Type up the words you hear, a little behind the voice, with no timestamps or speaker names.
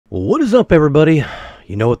What is up, everybody?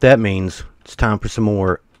 You know what that means. It's time for some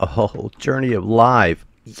more Journey of Life.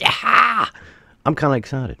 Yeah! I'm kind of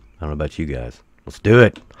excited. I don't know about you guys. Let's do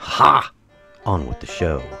it. Ha! On with the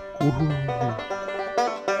show. Woohoo!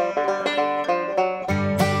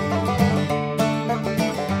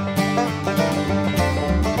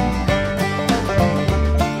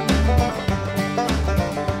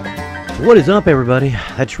 What is up, everybody?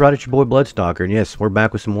 That's right, it's your boy Bloodstalker, and yes, we're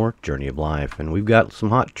back with some more Journey of Life, and we've got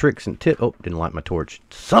some hot tricks and tips. Oh, didn't light my torch.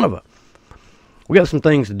 Son of a... We got some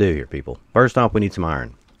things to do here, people. First off, we need some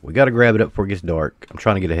iron. We got to grab it up before it gets dark. I'm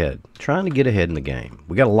trying to get ahead. Trying to get ahead in the game.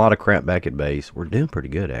 We got a lot of crap back at base. We're doing pretty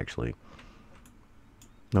good, actually.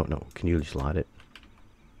 No, can you just light it?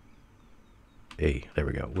 Hey, there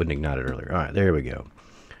we go. Wouldn't ignite it earlier. Alright, there we go.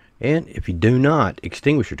 And if you do not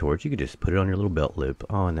extinguish your torch, you can just put it on your little belt loop.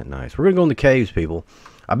 Oh, isn't that nice? We're going to go in the caves, people.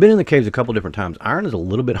 I've been in the caves a couple different times. Iron is a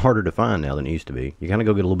little bit harder to find now than it used to be. You kind of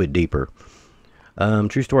go get a little bit deeper.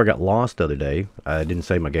 True story, I got lost the other day. I didn't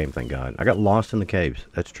save my game, thank God. I got lost in the caves.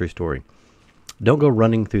 That's a true story. Don't go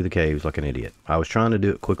running through the caves like an idiot. I was trying to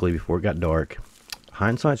do it quickly before it got dark.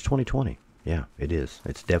 Hindsight's 2020. Yeah, it is.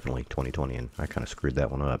 It's definitely 2020, and I kind of screwed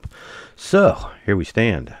that one up. So, here we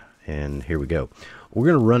stand, and here we go. We're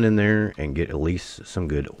going to run in there and get at least some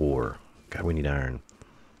good ore. God, we need iron.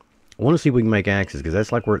 I want to see if we can make axes, because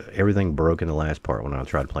that's like where everything broke in the last part when I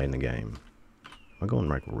tried playing the game. I'm going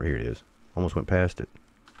right where here it is. Almost went past it.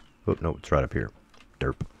 Oh, no, it's right up here.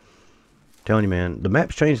 Derp. Telling you, man, the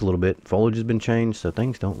map's changed a little bit. Foliage has been changed, so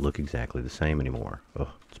things don't look exactly the same anymore.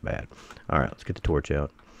 Oh, it's bad. Alright, let's get the torch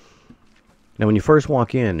out. Now, when you first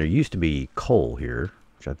walk in, there used to be coal here,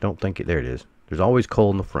 which I don't think there it is. There's always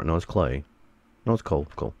coal in the front. No, it's clay. No, it's coal.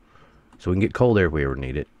 Coal. So we can get coal there if we ever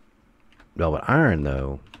need it. Well, but iron,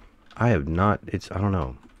 though, I have not... I don't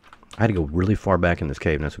know. I had to go really far back in this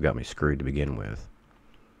cave, and that's what got me screwed to begin with.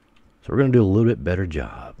 So we're going to do a little bit better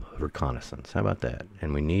job of reconnaissance. How about that?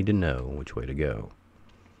 And we need to know which way to go.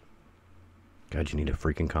 God, you need a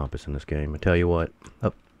freaking compass in this game. I tell you what.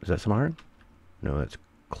 Oh, is that some iron? No, that's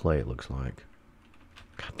clay, it looks like.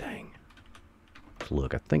 God dang. Let's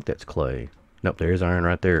look. I think that's clay. Nope, there is iron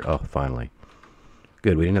right there. Oh, finally.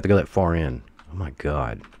 Good, we didn't have to go that far in. Oh my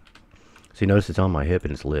God. See, notice it's on my hip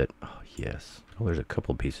and it's lit. Oh, yes. Oh, there's a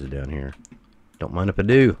couple of pieces down here. Don't mind if I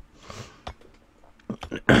do.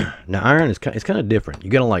 Now, iron is it's kind of different. You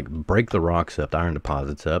gotta like break the rocks up, the iron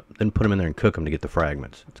deposits up, then put them in there and cook them to get the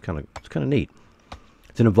fragments. It's kind of neat.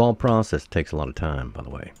 It's an involved process. It takes a lot of time, by the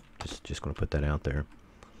way. Just gonna put that out there.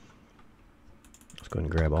 Let's go ahead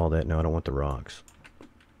and grab all that. No, I don't want the rocks.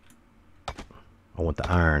 I want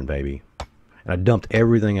the iron, baby. And I dumped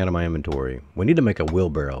everything out of my inventory. We need to make a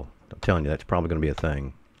wheelbarrow. I'm telling you, that's probably going to be a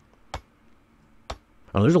thing.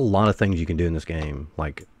 Oh, there's a lot of things you can do in this game,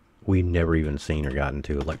 like we've never even seen or gotten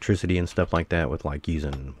to. Electricity and stuff like that with like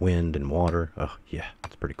using wind and water. Oh, yeah,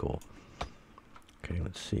 that's pretty cool. Okay,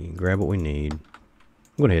 let's see. Grab what we need. I'm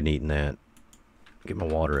going ahead and eat that. Get my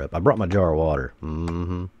water up. I brought my jar of water.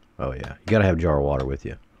 Oh, yeah. You got to have a jar of water with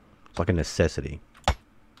you. It's like a necessity.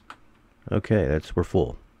 Okay, we're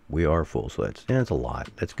full. We are full, so that's a lot.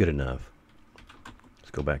 That's good enough.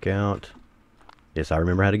 Let's go back out. Yes, I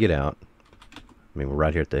remember how to get out. I mean, we're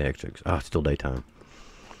right here at the exit. Oh, it's still daytime.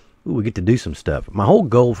 Ooh, we get to do some stuff. My whole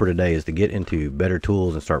goal for today is to get into better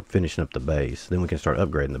tools and start finishing up the base. Then we can start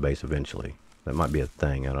upgrading the base eventually. That might be a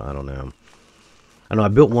thing. I don't know. I know I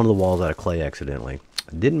built one of the walls out of clay accidentally.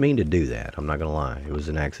 I didn't mean to do that. I'm not going to lie. It was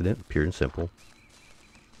an accident, pure and simple.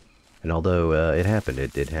 And although it happened,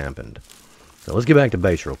 it happened. So let's get back to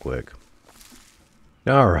base real quick.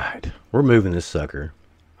 Alright, we're moving this sucker.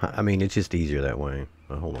 I mean, it's just easier that way.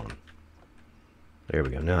 Oh, hold on. There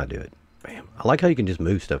we go, now I do it. Bam. I like how you can just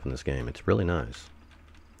move stuff in this game. It's really nice.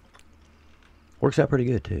 Works out pretty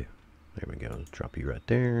good, too. There we go, drop you right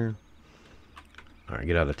there. Alright,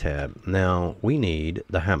 get out of tab. Now, we need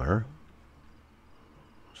the hammer.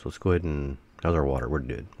 So let's go ahead and... How's our water? We're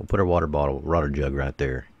good. We'll put our water jug right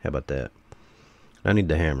there. How about that? I need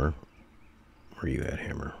the hammer. Where you at,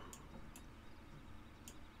 hammer?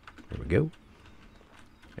 There we go.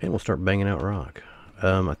 And we'll start banging out rock.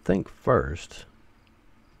 I think first...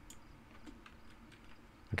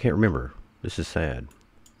 I can't remember. This is sad.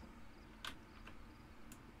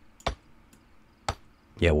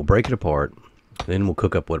 Yeah, we'll break it apart. Then we'll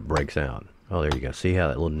cook up what breaks out. Oh, there you go. See how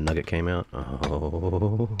that little nugget came out?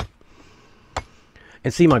 Oh.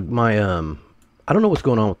 And see, I don't know what's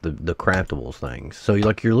going on with the craftables things. So,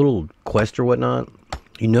 like your little quest or whatnot,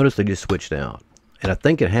 you notice they just switched out. And I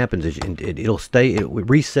think it happens is it'll stay, it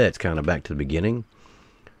resets kind of back to the beginning.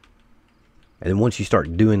 And then once you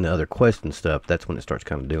start doing the other quests and stuff, that's when it starts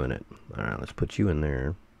kind of doing it. Alright, let's put you in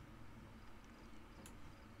there.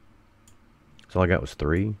 So all I got was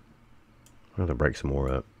 3. I'm going to break some more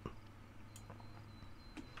up.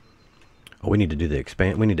 Oh, we need to do the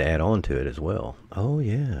expand. We need to add on to it as well. Oh,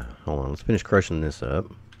 yeah. Hold on. Let's finish crushing this up.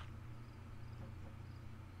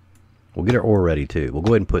 We'll get our ore ready, too. We'll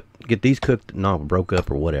go ahead and get these cooked, not broke up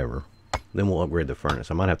or whatever. Then we'll upgrade the furnace.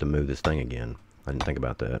 I might have to move this thing again. I didn't think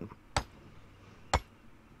about that.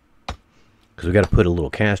 Because we got to put a little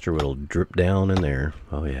caster where it'll drip down in there.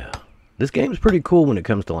 Oh, yeah. This game's pretty cool when it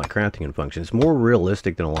comes to like crafting and functions. It's more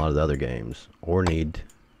realistic than a lot of the other games. Or needs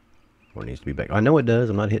to be back. I know it does.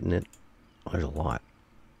 I'm not hitting it. Oh, there's a lot.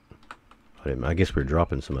 I guess we were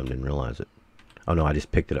dropping some of them. Didn't realize it. Oh no, I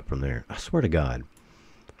just picked it up from there. I swear to God.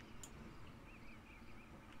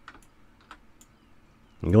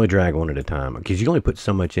 You can only drag one at a time because you can only put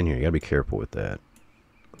so much in here. You gotta be careful with that.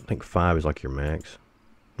 I think 5 is like your max.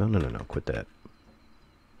 No. Quit that.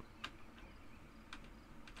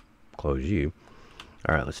 Close you.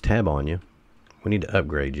 Alright, let's tab on you. We need to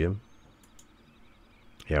upgrade you.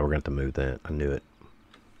 Yeah, we're going to have to move that. I knew it.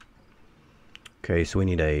 Okay, so we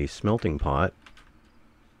need a smelting pot.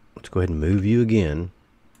 Let's go ahead and move you again.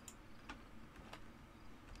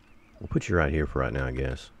 We'll put you right here for right now, I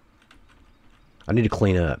guess. I need to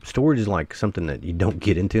clean up. Storage is like something that you don't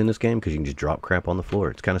get into in this game because you can just drop crap on the floor.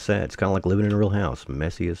 It's kind of sad. It's kind of like living in a real house.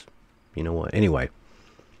 Messy as you know what. Anyway.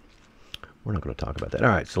 We're not going to talk about that.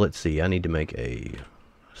 Alright, so let's see. I need to make a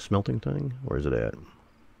smelting thing. Where is it at?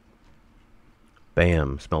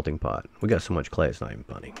 Bam, smelting pot. We got so much clay, it's not even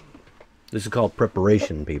funny. This is called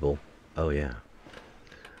preparation, people. Oh, yeah.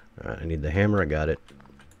 Alright, I need the hammer. I got it.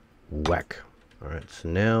 Whack. Alright, so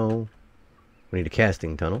now we need a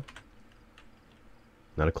casting tunnel.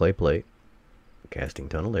 Not a clay plate. Casting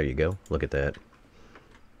tunnel. There you go. Look at that.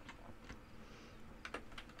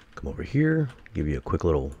 Come over here. Give you a quick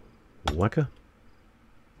little whacka.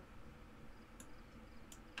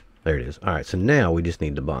 There it is. Alright, so now we just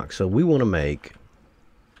need the box. So we want to make...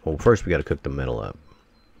 Well, first we got to cook the metal up.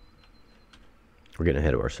 We're getting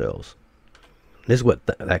ahead of ourselves. This is what...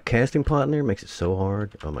 that casting pot in there makes it so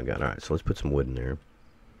hard. Oh my god. Alright, so let's put some wood in there.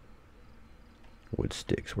 Wood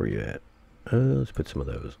sticks. Where you at? Let's put some of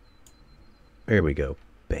those. There we go.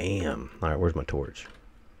 Bam. Alright, where's my torch?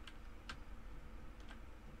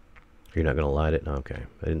 You're not going to light it? Okay.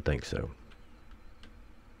 I didn't think so.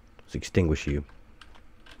 Let's extinguish you.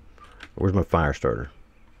 Where's my fire starter?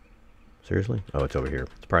 Seriously? Oh, it's over here.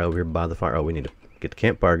 It's probably over here by the fire. Oh, we need to get the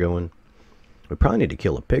campfire going. We probably need to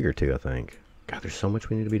kill a pig or two, I think. God, there's so much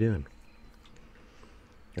we need to be doing.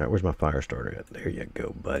 Alright, where's my fire starter at? There you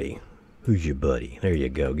go, buddy. Who's your buddy? There you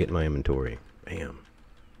go. Get my inventory. Bam.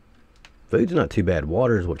 Food's not too bad.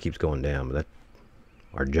 Water is what keeps going down. But that...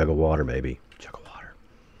 Our jug of water, baby. Jug of water.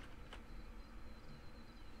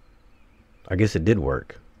 I guess it did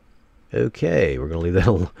work. Okay, we're going to leave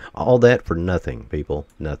that all that for nothing, people.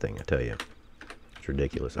 Nothing, I tell you. It's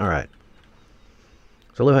ridiculous. Alright.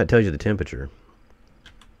 So I love how it tells you the temperature.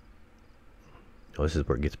 Oh, this is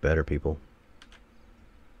where it gets better, people.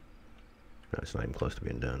 No, it's not even close to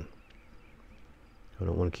being done. I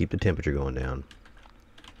don't want to keep the temperature going down.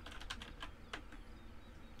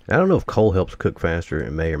 I don't know if coal helps cook faster.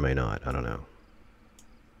 It may or may not. I don't know.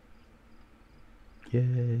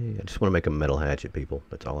 Yay. I just want to make a metal hatchet, people.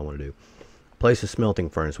 That's all I want to do. Place a smelting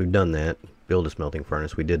furnace. We've done that. Build a smelting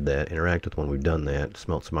furnace. We did that. Interact with one. We've done that.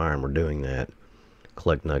 Smelt some iron. We're doing that.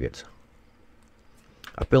 Collect nuggets.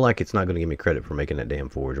 I feel like it's not going to give me credit for making that damn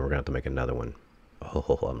forge. And we're going to have to make another one.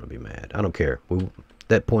 Oh, I'm going to be mad. I don't care. At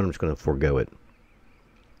that point, I'm just going to forego it.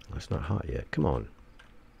 Oh, it's not hot yet. Come on.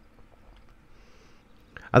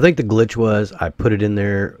 I think the glitch was I put it in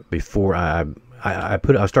there before I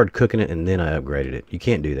started cooking it and then I upgraded it. You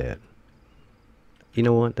can't do that. You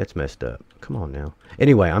know what? That's messed up. Come on now.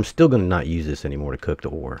 Anyway, I'm still going to not use this anymore to cook the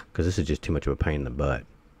ore because this is just too much of a pain in the butt.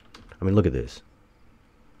 I mean, look at this.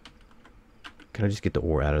 Can I just get the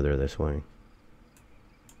ore out of there this way?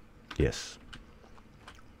 Yes.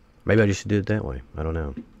 Maybe I just should do it that way. I don't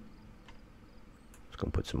know. Just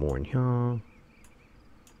going to put some more in here.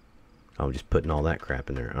 I'm just putting all that crap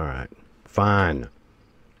in there. Alright. Fine.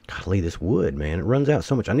 Golly, this wood, man. It runs out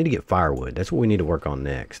so much. I need to get firewood. That's what we need to work on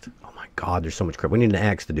next. Oh my god, there's so much crap. We need an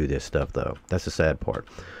axe to do this stuff, though. That's the sad part.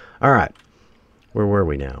 Alright. Where were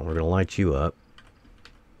we now? We're going to light you up.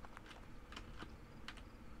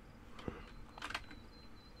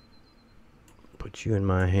 Put you in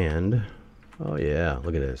my hand. Oh yeah,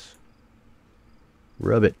 look at this.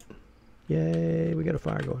 Rub it. Yay, we got a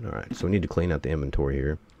fire going. Alright, so we need to clean out the inventory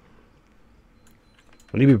here.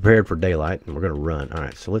 We need to be prepared for daylight, and we're going to run.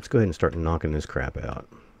 Alright, so let's go ahead and start knocking this crap out.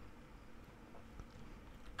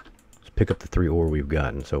 Let's pick up the 3 ore we've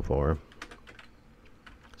gotten so far.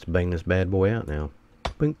 Let's bang this bad boy out now.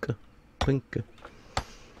 Pinka, pinka.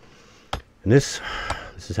 And this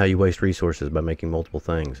is how you waste resources, by making multiple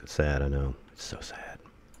things. It's sad, I know. It's so sad.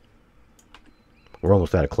 We're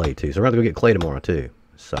almost out of clay, too. So we're going to go get clay tomorrow, too.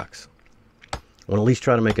 It sucks. I want to at least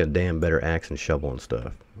try to make a damn better axe and shovel and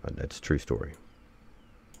stuff. That's a true story.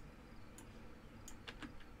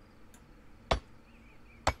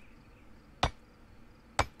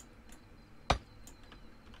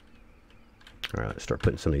 Alright, let's start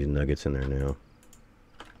putting some of these nuggets in there now.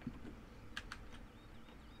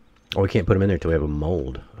 Oh, we can't put them in there until we have a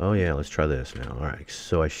mold. Oh yeah, let's try this now. Alright,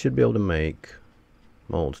 so I should be able to make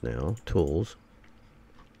molds now. Tools.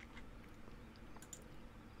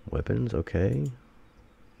 Weapons, okay.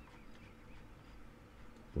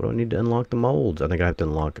 What do I need to unlock the molds? I think I have to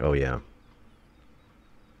unlock... Oh yeah.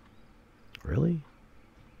 Really?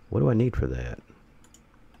 What do I need for that?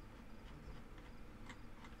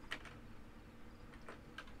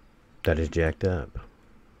 That is jacked up.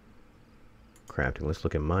 Crafting. Let's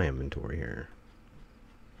look at my inventory here.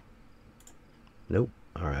 Nope.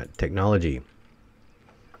 Alright, technology.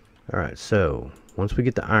 Alright, so once we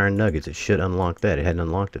get the iron nuggets, it should unlock that. It hadn't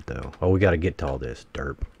unlocked it though. Oh, we got to get to all this.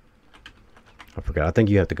 Derp. I forgot. I think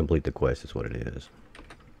you have to complete the quest is what it is.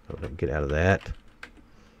 So get out of that.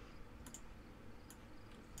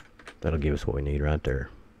 That'll give us what we need right there.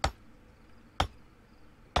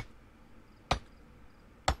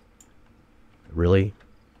 Really?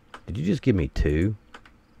 Did you just give me 2?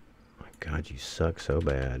 My God, you suck so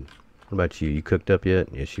bad. What about you? You cooked up yet?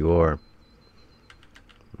 Yes, you are.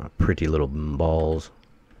 My pretty little balls.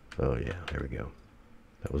 Oh, yeah. There we go.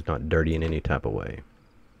 That was not dirty in any type of way.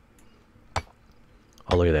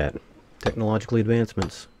 Oh, look at that. Technological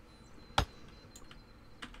advancements.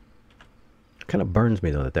 Kind of burns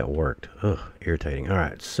me, though, that worked. Ugh, irritating.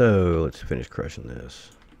 Alright, so let's finish crushing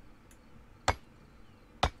this.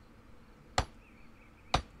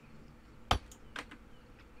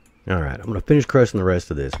 Alright, I'm going to finish crushing the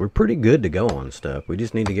rest of this. We're pretty good to go on stuff. We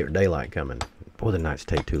just need to get daylight coming. Boy, the nights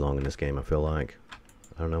take too long in this game, I feel like.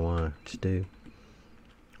 I don't know why. I just do.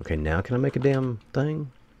 Okay, now can I make a damn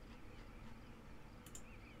thing?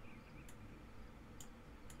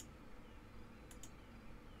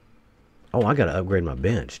 Oh, I got to upgrade my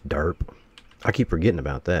bench. Derp. I keep forgetting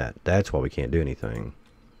about that. That's why we can't do anything.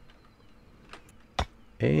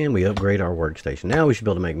 And we upgrade our workstation. Now we should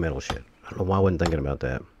be able to make metal shit. I don't know why I wasn't thinking about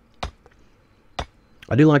that.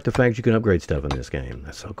 I do like the fact you can upgrade stuff in this game.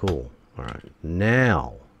 That's so cool. Alright,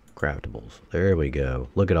 now craftables. There we go.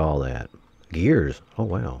 Look at all that. Gears. Oh,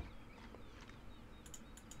 wow.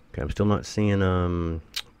 Okay, I'm still not seeing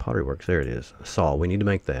pottery works. There it is. A saw. We need to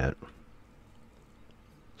make that.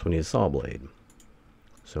 So we need a saw blade.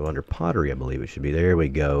 So under pottery, I believe it should be. There we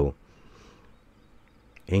go.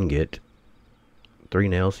 Ingot. 3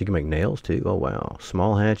 nails. So you can make nails too. Oh, wow.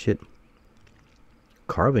 Small hatchet.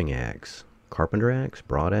 Carving axe. Carpenter axe.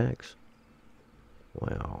 Broad axe.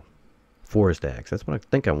 Wow. Forest axe. That's what I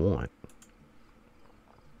think I want.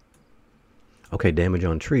 Okay, damage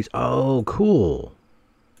on trees. Oh, cool.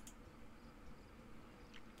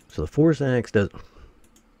 So the forest axe does...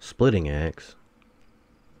 Splitting axe.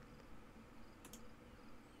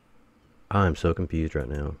 I'm so confused right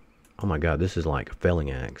now. Oh my God, this is like a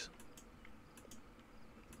felling axe.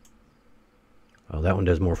 Oh, that one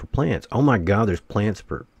does more for plants. Oh my God, there's plants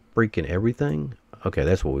for freaking everything. Okay,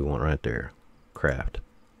 that's what we want right there. Craft.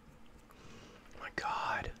 Oh my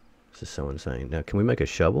God, this is so insane. Now, can we make a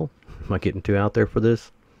shovel? Am I getting too out there for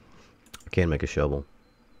this? I can make a shovel.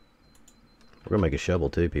 We're gonna make a shovel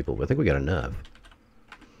too, people. But I think we got enough.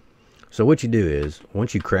 So what you do is,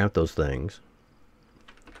 once you craft those things,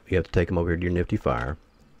 you have to take them over here to your nifty fire.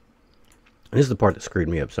 And this is the part that screwed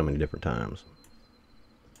me up so many different times.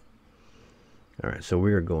 Alright, so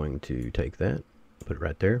we are going to take that, put it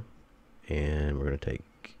right there. And we're going to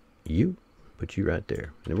take you, put you right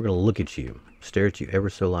there. And then we're going to look at you, stare at you ever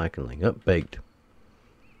so likingly. Up, baked.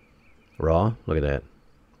 Raw, look at that.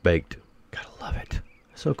 Baked. Gotta love it.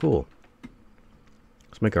 So cool.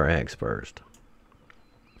 Let's make our axe first.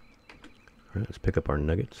 Alright, let's pick up our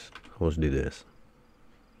nuggets. Let's do this.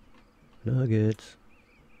 Nuggets.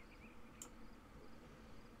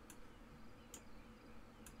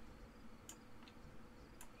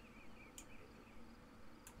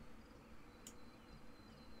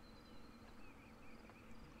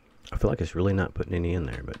 I feel like it's really not putting any in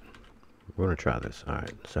there, but we're gonna try this. All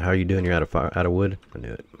right. So how are you doing? You're out of fire, out of wood? I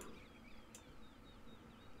knew it.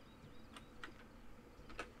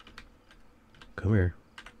 Come here.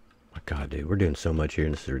 My God, dude, we're doing so much here,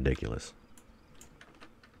 and this is ridiculous.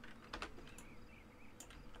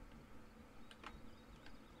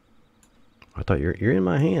 I thought you're in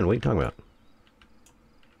my hand. What are you talking about?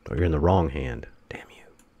 Oh, you're in the wrong hand. Damn you.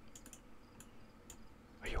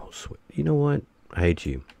 Are you all sweet? You know what? I hate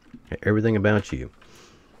you. Everything about you.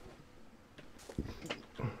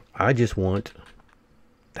 I just want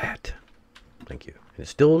that. Thank you.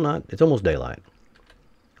 It's still not, it's almost daylight.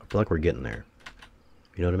 I feel like we're getting there.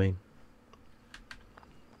 You know what I mean?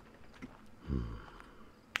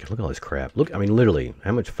 Look at all this crap. Look, I mean, literally,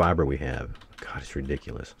 how much fiber we have. God, it's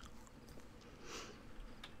ridiculous.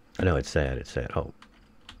 I know, it's sad. It's sad. Oh.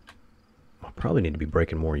 I probably need to be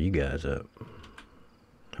breaking more of you guys up.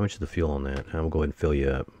 How much is the fuel on that? I'm going to go ahead and fill you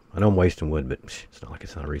up. I know I'm wasting wood, but it's not like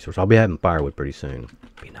it's not a resource. I'll be having firewood pretty soon.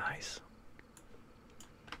 Be nice.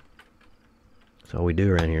 So all we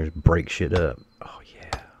do around here is break shit up. Oh,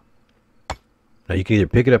 yeah. Now, you can either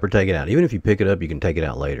pick it up or take it out. Even if you pick it up, you can take it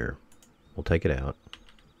out later. We'll take it out.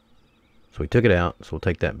 So we took it out, so we'll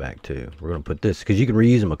take that back too. We're going to put this, because you can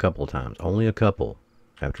reuse them a couple of times. Only a couple.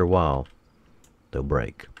 After a while, they'll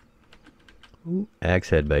break. Ooh, axe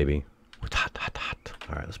head, baby. Hot, hot, hot.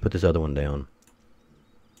 All right, let's put this other one down.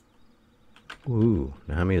 Ooh,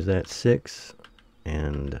 now how many is that? 6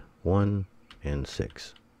 and 1 and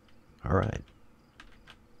 6. All right.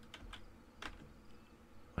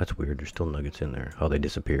 That's weird. There's still nuggets in there. Oh, they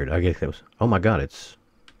disappeared. I guess that was... Oh my God, it's...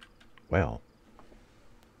 Wow.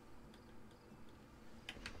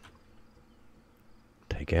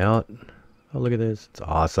 Take out. Oh, look at this. It's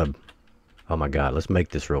awesome. Oh my God, let's make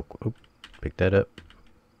this real quick. Pick that up.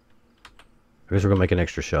 I guess we're going to make an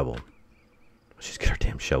extra shovel. Let's just get our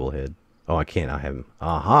damn shovel head. Oh, I can't. I have him.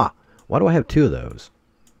 Aha! Why do I have 2 of those?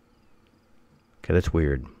 Okay, that's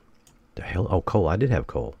weird. The hell? Oh, coal. I did have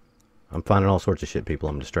coal. I'm finding all sorts of shit, people.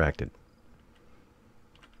 I'm distracted.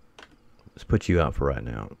 Let's put you out for right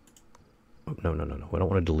now. Oh, no, no, no, no. I don't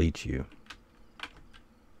want to delete you.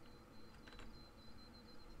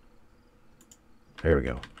 There we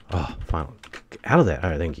go. Oh, finally. Out of that.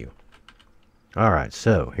 All right, thank you. All right,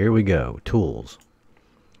 so here we go. Tools.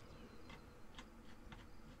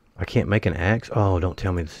 I can't make an axe? Oh, don't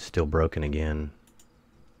tell me this is still broken again.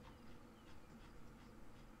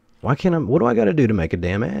 Why can't I... What do I got to do to make a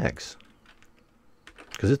damn axe?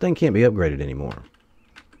 Because this thing can't be upgraded anymore.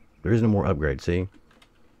 There is no more upgrade, see?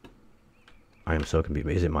 I am so confused.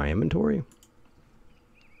 Is it my inventory?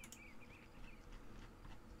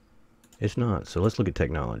 It's not. So let's look at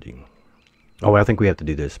technology. Oh, I think we have to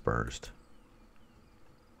do this first.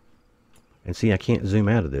 And see, I can't zoom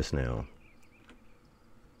out of this now.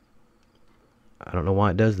 I don't know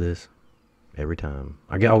why it does this every time.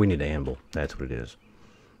 Oh, we need an anvil. That's what it is.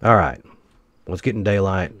 All right. Well, it's getting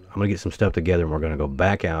daylight. I'm going to get some stuff together and we're going to go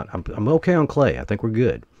back out. I'm okay on clay. I think we're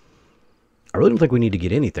good. I really don't think we need to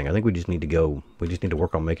get anything. I think we just need to go. We just need to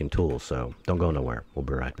work on making tools. So don't go nowhere. We'll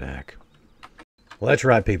be right back. Well, that's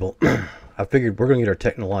right, people. I figured we're going to get our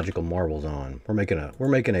technological marvels on. We're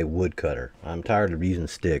making a wood cutter. I'm tired of using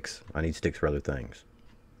sticks. I need sticks for other things.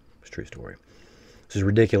 It's a true story. This is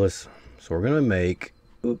ridiculous. So we're going to make...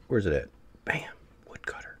 Oop, where's it at? Bam! Wood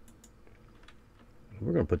cutter.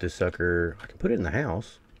 We're going to put this sucker... I can put it in the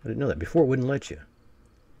house. I didn't know that. Before it wouldn't let you.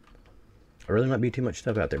 There really might be too much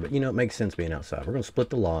stuff out there. But, you know, it makes sense being outside. We're going to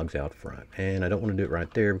split the logs out front. And I don't want to do it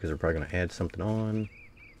right there because we're probably going to add something on.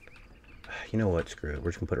 You know what? Screw it.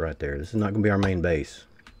 We're just going to put it right there. This is not going to be our main base.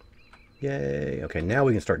 Yay. Okay, now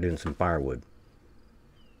we can start doing some firewood.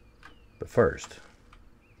 But first,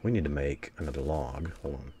 we need to make another log.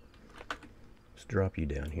 Hold on. Let's drop you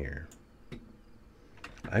down here.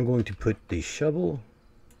 I'm going to put the shovel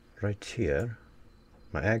right here.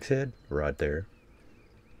 My axe head right there.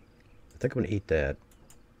 I think I'm going to eat that.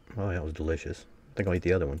 Oh, that was delicious. I think I'll eat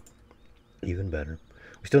the other one. Even better.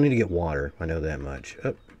 We still need to get water. I know that much.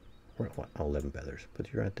 Oh, what? Oh, 11 feathers.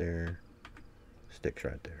 Put you right there. Sticks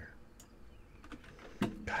right there.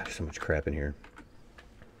 God, there's so much crap in here.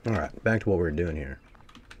 Alright, back to what we're doing here.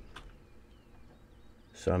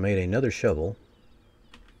 So I made another shovel.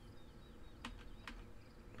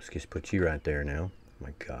 Let's just put you right there now. Oh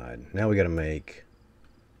my God. Now we got to make...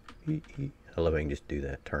 I love how I can just do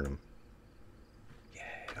that. Turn them.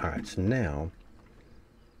 Yeah. Alright, so now...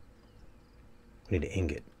 we need an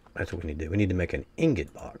ingot. That's what we need to do. We need to make an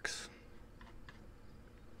ingot box.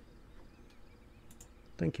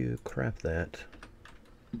 Thank you. Craft that.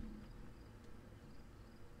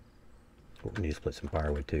 Oh, we need to split some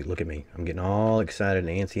firewood too. Look at me. I'm getting all excited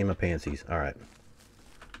and antsy in my pantsies. Alright.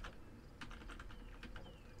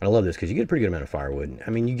 I love this because you get a pretty good amount of firewood. I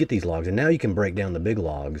mean, you get these logs, and now you can break down the big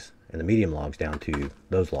logs and the medium logs down to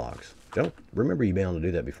those logs. Don't remember you being able to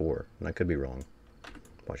do that before, and I could be wrong.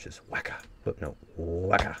 Watch this. Wacka. Oh, no.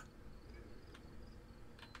 Wacka.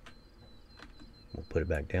 We'll put it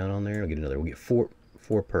back down on there. We'll get another. We'll get four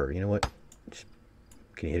per. You know what? Just,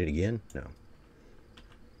 can you hit it again? No.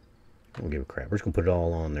 I don't give a crap. We're just going to put it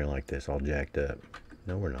all on there like this, all jacked up.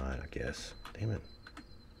 No, we're not, I guess. Damn it.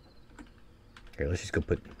 Here, let's just go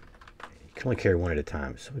put... You can only carry one at a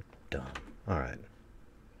time. So dumb. Alright.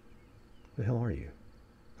 Where the hell are you?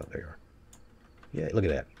 Oh, there you are. Yeah, look at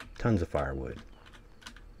that. Tons of firewood.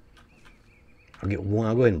 I'll get one.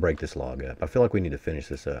 I'll go ahead and break this log up. I feel like we need to finish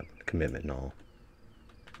this up. Commitment and all.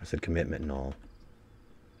 I said commitment and all.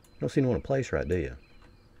 You don't seem to want to place right, do you?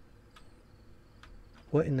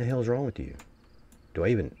 What in the hell is wrong with you? Do I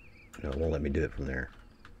even... No, it won't let me do it from there.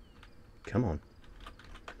 Come on.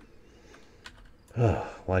 Oh,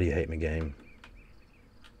 why do you hate me, game?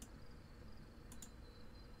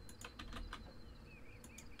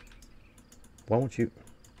 Why won't you...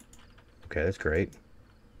 Okay, that's great.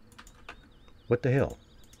 What the hell?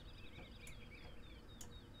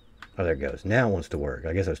 Oh, there it goes. Now it wants to work.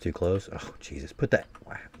 I guess I was too close. Oh, Jesus. Put that...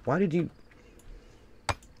 Why did you...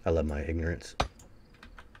 I love my ignorance.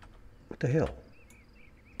 What the hell?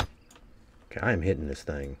 Okay, I am hitting this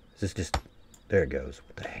thing. Is this just... There it goes.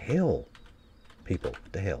 What the hell? People,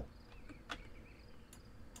 what the hell? Go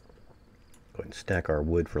ahead and stack our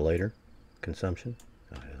wood for later consumption.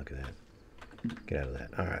 Oh, yeah, look at that. Get out of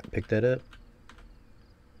that. Alright, pick that up.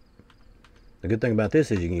 The good thing about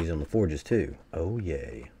this is you can use it on the forges too. Oh,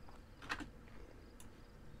 yay.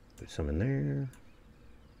 Put some in there.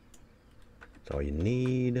 That's all you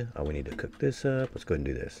need. Oh, we need to cook this up. Let's go ahead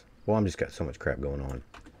and do this. Well, I'm just got so much crap going on.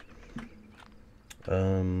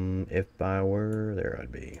 If I were... There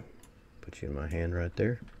I'd be. Put you in my hand right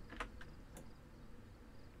there.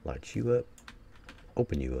 Light you up.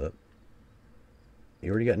 Open you up.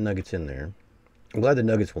 You already got nuggets in there. I'm glad the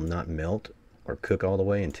nuggets will not melt or cook all the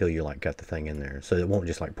way until you like got the thing in there. So it won't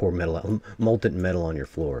just like pour metal out, molten metal on your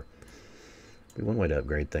floor. Be one way to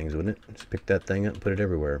upgrade things, wouldn't it? Just pick that thing up and put it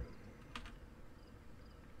everywhere.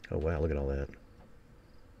 Oh wow, look at all that.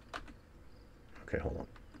 Okay, hold on.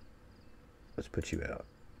 Let's put you out.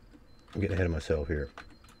 I'm getting ahead of myself here.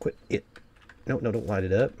 Quit it. No, don't light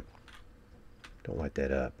it up. Don't light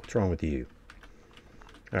that up. What's wrong with you?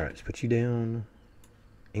 Alright, let's put you down.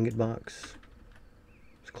 Ingot box.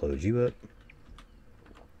 Let's close you up.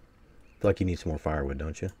 Feel like you need some more firewood,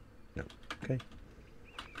 don't you? No. Okay.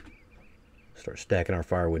 Start stacking our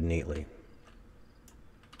firewood neatly.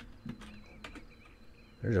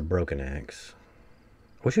 There's a broken axe.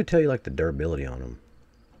 I wish I'd tell you like the durability on them.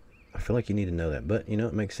 I feel like you need to know that, but you know,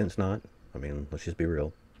 it makes sense not. I mean, let's just be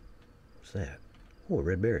real. What's that? Oh, a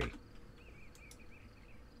red berry.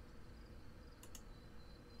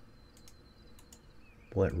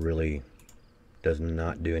 Well, that really does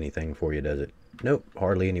not do anything for you, does it? Nope,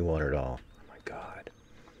 hardly any water at all. Oh my god.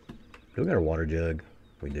 Do we got a water jug?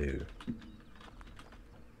 We do.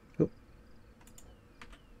 Oop.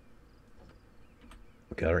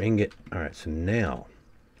 We got our ingot. Alright, so now...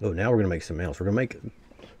 Oh, now we're going to make something else. We're going to make...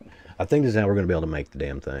 I think this is how we're going to be able to make the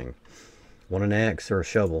damn thing. Want an axe or a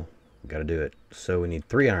shovel? We've got to do it. So we need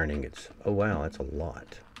 3 iron ingots. Oh wow, that's a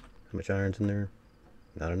lot. How much iron's in there?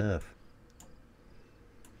 Not enough.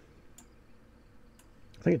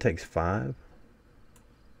 I think it takes 5.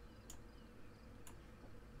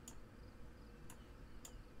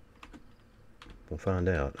 We'll find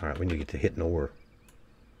out. Alright, we need to get to hitting ore.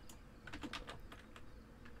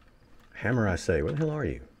 Hammer, I say. Where the hell are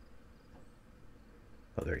you?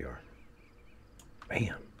 Oh, there you are.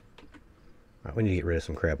 Bam. Alright, we need to get rid of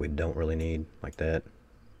some crap we don't really need, like that.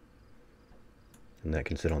 And that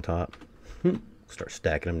can sit on top. Start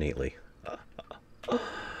stacking them neatly.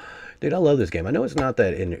 Dude, I love this game. I know it's not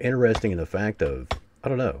that interesting in the fact of, I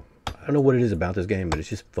don't know what it is about this game, but it's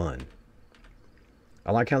just fun.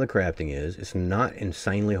 I like how the crafting is. It's not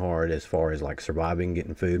insanely hard as far as like surviving,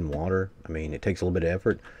 getting food and water. I mean, it takes a little bit of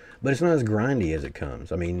effort, but it's not as grindy as it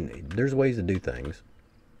comes. I mean, there's ways to do things.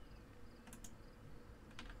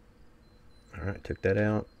 Alright, took that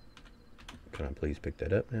out. Can I please pick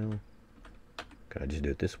that up now? Can I just do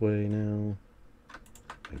it this way now?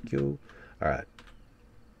 Thank you. Alright.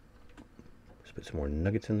 Let's put some more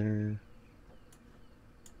nuggets in there.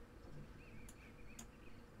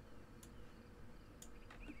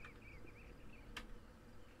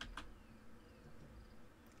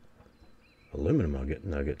 Aluminum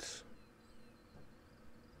nuggets.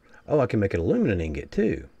 Oh, I can make an aluminum ingot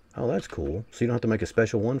too. Oh, that's cool. So you don't have to make a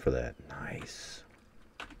special one for that. Nice.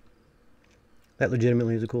 That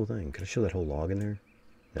legitimately is a cool thing. Can I show that whole log in there?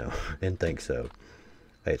 No, didn't think so.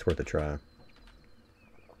 Hey, it's worth a try.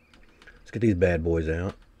 Let's get these bad boys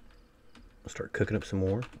out. I'll start cooking up some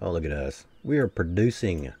more. Oh, look at us. We are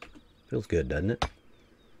producing. Feels good, doesn't it?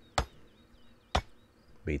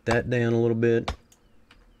 Beat that down a little bit.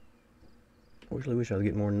 I really wish I was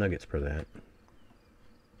getting more nuggets per that.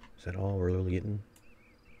 Is that all we're really getting?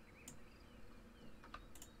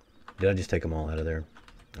 Did I just take them all out of there?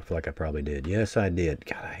 I feel like I probably did. Yes, I did.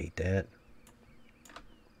 God, I hate that.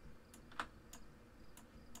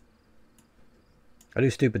 I do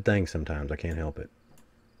stupid things sometimes. I can't help it.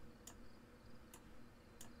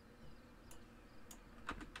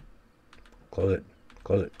 Close it.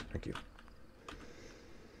 Close it. Thank you.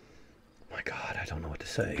 My God, I don't know what to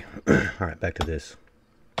say. All right, back to this.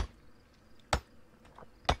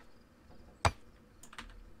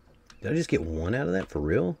 Did I just get one out of that for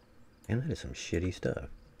real? Man, that is some shitty stuff.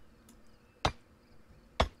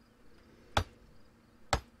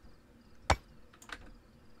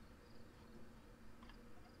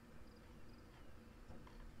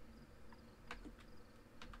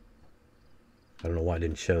 I don't know why I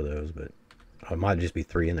didn't show those, but it might just be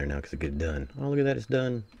 3 in there now because it get done. Oh, look at that, it's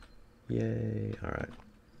done. Yay. All right.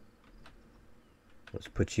 Let's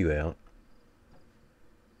put you out.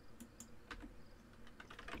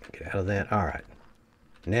 Get out of that. All right.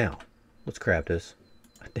 Now, let's craft this.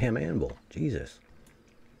 A damn anvil. Jesus.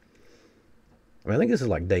 I mean, I think this is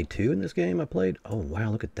like day 2 in this game I played. Oh, wow,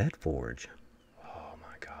 look at that forge. Oh,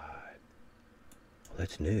 my God. Well,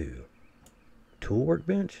 that's new. Tool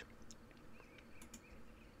workbench?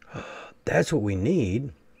 That's what we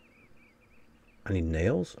need. I need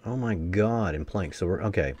nails. Oh my God, and planks. So we're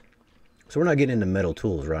okay. So we're not getting into metal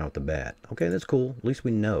tools right off the bat. Okay, that's cool. At least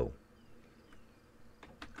we know.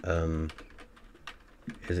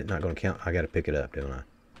 Is it not going to count? I got to pick it up, don't I?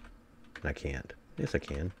 I can't. Yes, I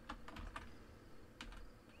can.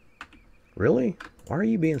 Really? Why are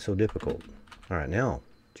you being so difficult? All right, now,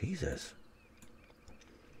 Jesus.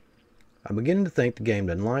 I'm beginning to think the game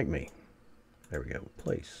doesn't like me. There we go.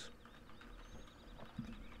 Place.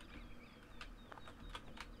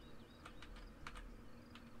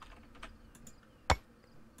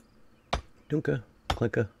 Dunka,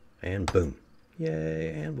 clinka, and boom.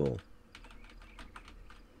 Yay, anvil.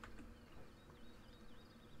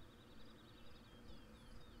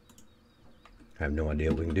 I have no idea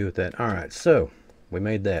what we can do with that. Alright, so we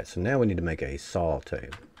made that. So now we need to make a saw table.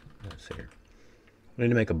 Let's see here. We need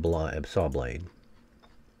to make a saw blade.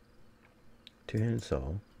 2-handed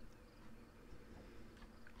saw.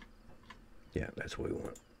 Yeah, that's what we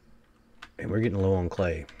want. And we're getting low on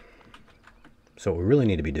clay. So what we really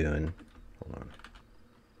need to be doing... Hold on.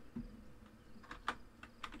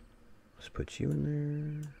 Let's put you in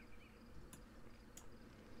there.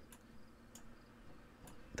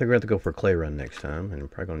 I think we're going to have to go for a clay run next time. And I'm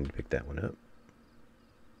probably going to need to pick that one up.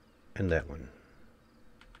 And that one.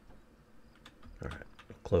 Alright.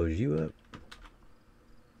 Close you up.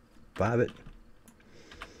 5 it.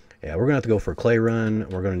 Yeah, we're going to have to go for a clay run.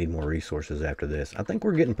 We're going to need more resources after this. I think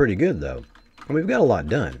we're getting pretty good, though. And we've got a lot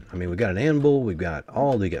done. I mean, we've got an anvil. We got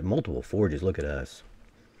multiple forges. Look at us.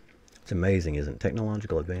 It's amazing, isn't it?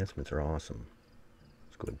 Technological advancements are awesome.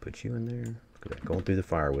 Let's go ahead and put you in there. Look at that, going through the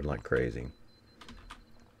firewood like crazy.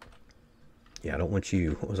 Yeah, I don't want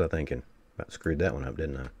you. What was I thinking? About screwed that one up,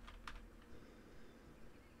 didn't I?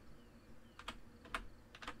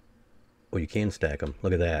 Oh, you can stack them.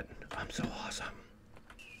 Look at that. I'm so awesome.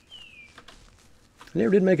 I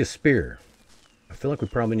never did make a spear. I feel like we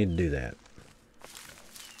probably need to do that.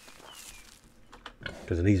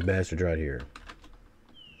 Because of these bastards right here.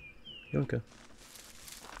 Okay.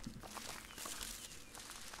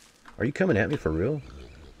 Are you coming at me for real?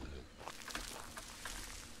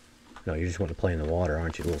 No, you just want to play in the water,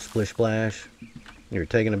 aren't you? A little splish splash. You're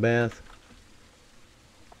taking a bath.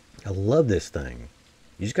 I love this thing.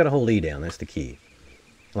 You just got to hold E down. That's the key.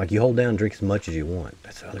 Like you hold down, drink as much as you want.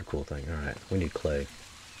 That's the other cool thing. All right, we need clay.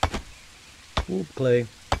 Ooh, clay.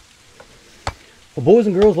 Well, boys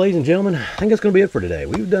and girls, ladies and gentlemen, I think that's going to be it for today.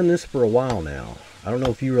 We've done this for a while now. I don't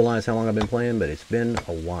know if you realize how long I've been playing, but it's been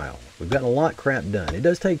a while. We've gotten a lot of crap done. It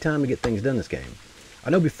does take time to get things done this game. I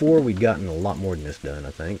know before we'd gotten a lot more than this done,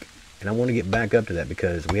 I think. And I want to get back up to that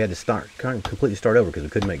because we had to completely start over because we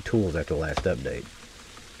couldn't make tools after the last update.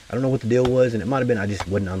 I don't know what the deal was, and it might have been I just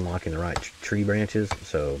wasn't unlocking the right tree branches,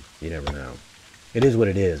 so you never know. It is what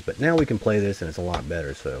it is, but now we can play this and it's a lot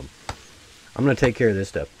better, so I'm going to take care of this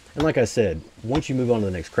stuff. And like I said, once you move on to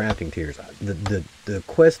the next crafting tiers, the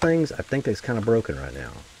quest things, I think that's kind of broken right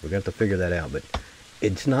now. We're going to have to figure that out, but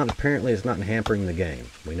it's not, apparently it's not hampering the game.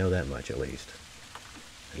 We know that much at least.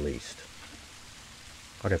 At least.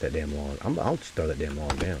 I got that damn log. I'll just throw that damn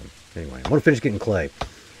log down. Anyway, I'm going to finish getting clay.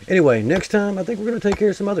 Anyway, next time, I think we're going to take care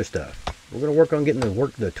of some other stuff. We're going to work on getting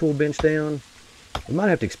the tool bench down. We might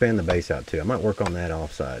have to expand the base out too. I might work on that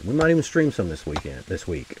offside. We might even stream some this week.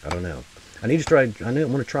 I don't know. I need to try. I'm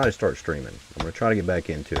going to try to start streaming. I'm going to try to get back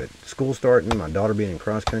into it. School starting, my daughter being in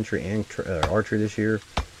cross country and archery this year.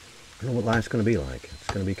 I don't know what life's going to be like. It's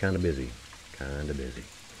going to be kind of busy. Kind of busy.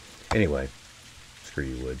 Anyway, screw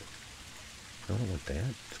you, Wood. I don't want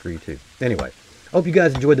that. Screw you too. Anyway, I hope you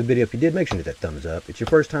guys enjoyed the video. If you did, make sure to hit that thumbs up. If it's your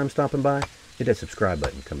first time stopping by, hit that subscribe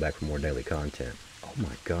button. Come back for more daily content. Oh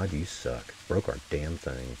my God, you suck. Broke our damn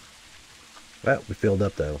thing. Well, we filled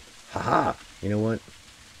up though. Haha. You know what?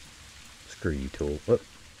 Screw you, tool. Oh,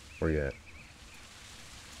 where you at?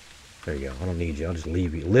 There you go. I don't need you. I'll just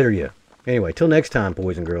leave you. Litter you. Anyway, till next time,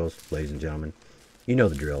 boys and girls, ladies and gentlemen. You know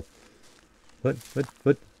the drill. What?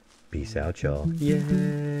 Peace out, y'all. Yay.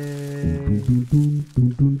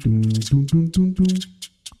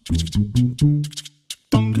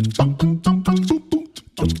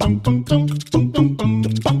 Bum, bum,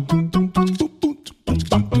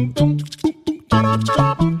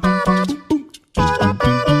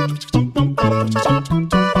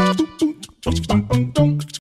 bum.